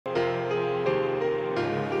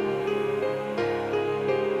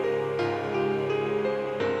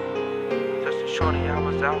shorty, I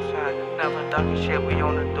was outside, never ducking shit, we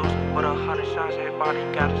on the deuce with 100 shots, everybody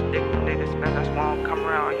got a stick, niggas spend, that's why I'm coming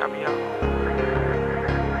around, y'all be out.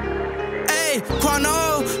 Hey,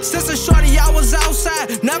 Quanno, since a shorty, I was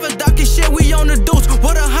outside, never ducking shit, we on the deuce with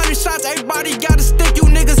 100 shots, everybody got a stick, you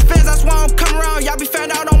niggas fans, that's why I'm coming around, y'all be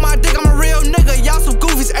found out on my dick, I'm a real nigga, y'all some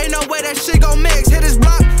goofies, ain't no way that shit gon' mix, hit his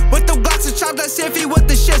block with the Glocks and chops, let's see if he with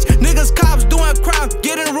the shits, niggas cops doing crime,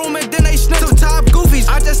 get in the room and then they snitch, some top goofies,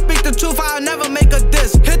 I just speak the truth, I'll never make a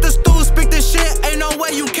diss, hit the stool, speak the shit, ain't no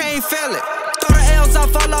way you can't feel it, throw the L's up,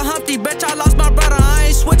 follow Humpty, bitch, I lost my brother,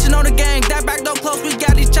 I ain't switching on the gang, that back door close, we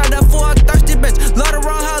got each other for a thirsty bitch, love to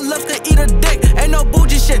run her lips to eat a dick, ain't no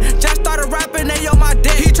bougie shit, just started rapping, they on my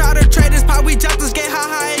dick, he try to trade his pot, we just us get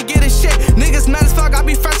high, ain't getting shit, niggas mad as fuck, I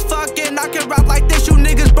be fresh fuck, and I can rap like this, you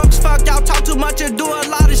niggas broke as fuck, y'all talk too much and do a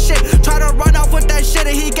lot of shit, try to run off with that shit,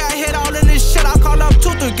 and he got hit all in this shit, I call up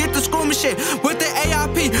Tutu, get the screaming shit, with the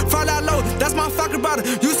AIP, fall out low, that's my fucking brother,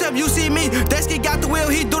 you see me, Desky got the wheel,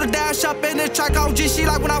 he do the dash up in the track, OG, she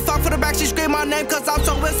like when I fuck for the back, she scream my name, cause I'm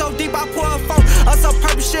so in so deep, I pour a phone, on some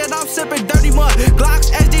purple shit, I'm sipping dirty mud,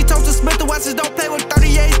 Glocks, SD, toast to Smith, the Wesses, don't play with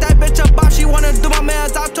 38s, that bitch a bop, she wanna do my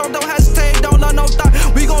mans, I told don't hesitate, don't love no thought,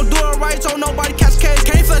 we gon' do it right, so nobody catch case,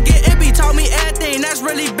 can't forget Ibby, told me everything, that's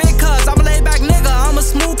really big, cuz I'm a laid back nigga, I'm a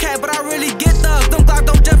smooth cat, but I really get thugs, them Glock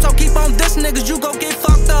don't jump, so keep on this niggas, you gon' get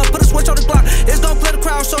fucked up, put a switch on the Glock, it's gon' play the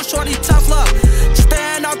crowd, so shorty, tough luck,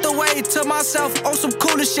 stand out the way to myself, on some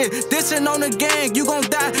cooler shit, dissing on the gang, you gon'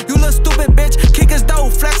 die, you little stupid bitch, kick his dough,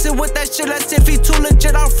 flexing with that shit, let's see if he too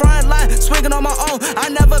legit, on front line, swinging on my own, I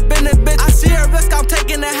never been a bitch, I see a risk, I'm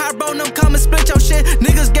taking it high, bro, them come and split your shit,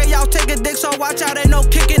 niggas gay, y'all take a dick, so watch out, ain't no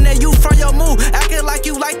kicking at you from your move, acting like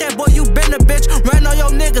you like that, boy, you been a bitch, ran on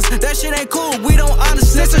your niggas, that shit ain't cool, we don't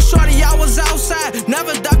understand, since a shorty, I was outside,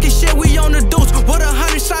 never ducking shit, we on the deuce, with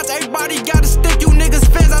 100 shots, everybody got a stick, you niggas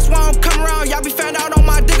fans, that's why I'm coming around, y'all be found out on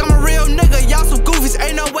my dick, I'm a real nigga, y'all some goofies,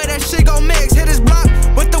 ain't no way that shit gon' mix, hit his block,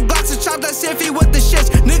 with the Glocks and chops, let's see if he with the shits,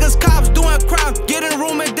 niggas cops doing crime, get in the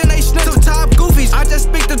room and then they snitch, some top goofies, I just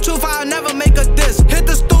speak the truth, I'll never make a diss, hit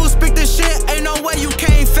the stool, speak the shit, ain't no way you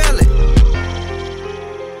can't feel it.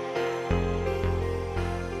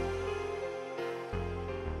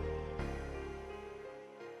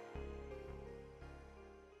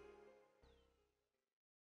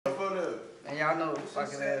 And y'all know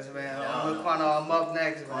fucking ass, man. I'm with Quanno, I'm up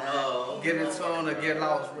next, man. Get in tune or get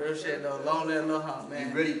lost, real shit though. Long live Lil Hump, man.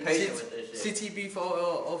 You really patient with this shit. CTB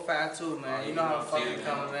 4052, man. You know how the fuck it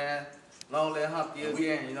coming, man. Long live Humpy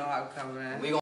again, you know how it coming, man.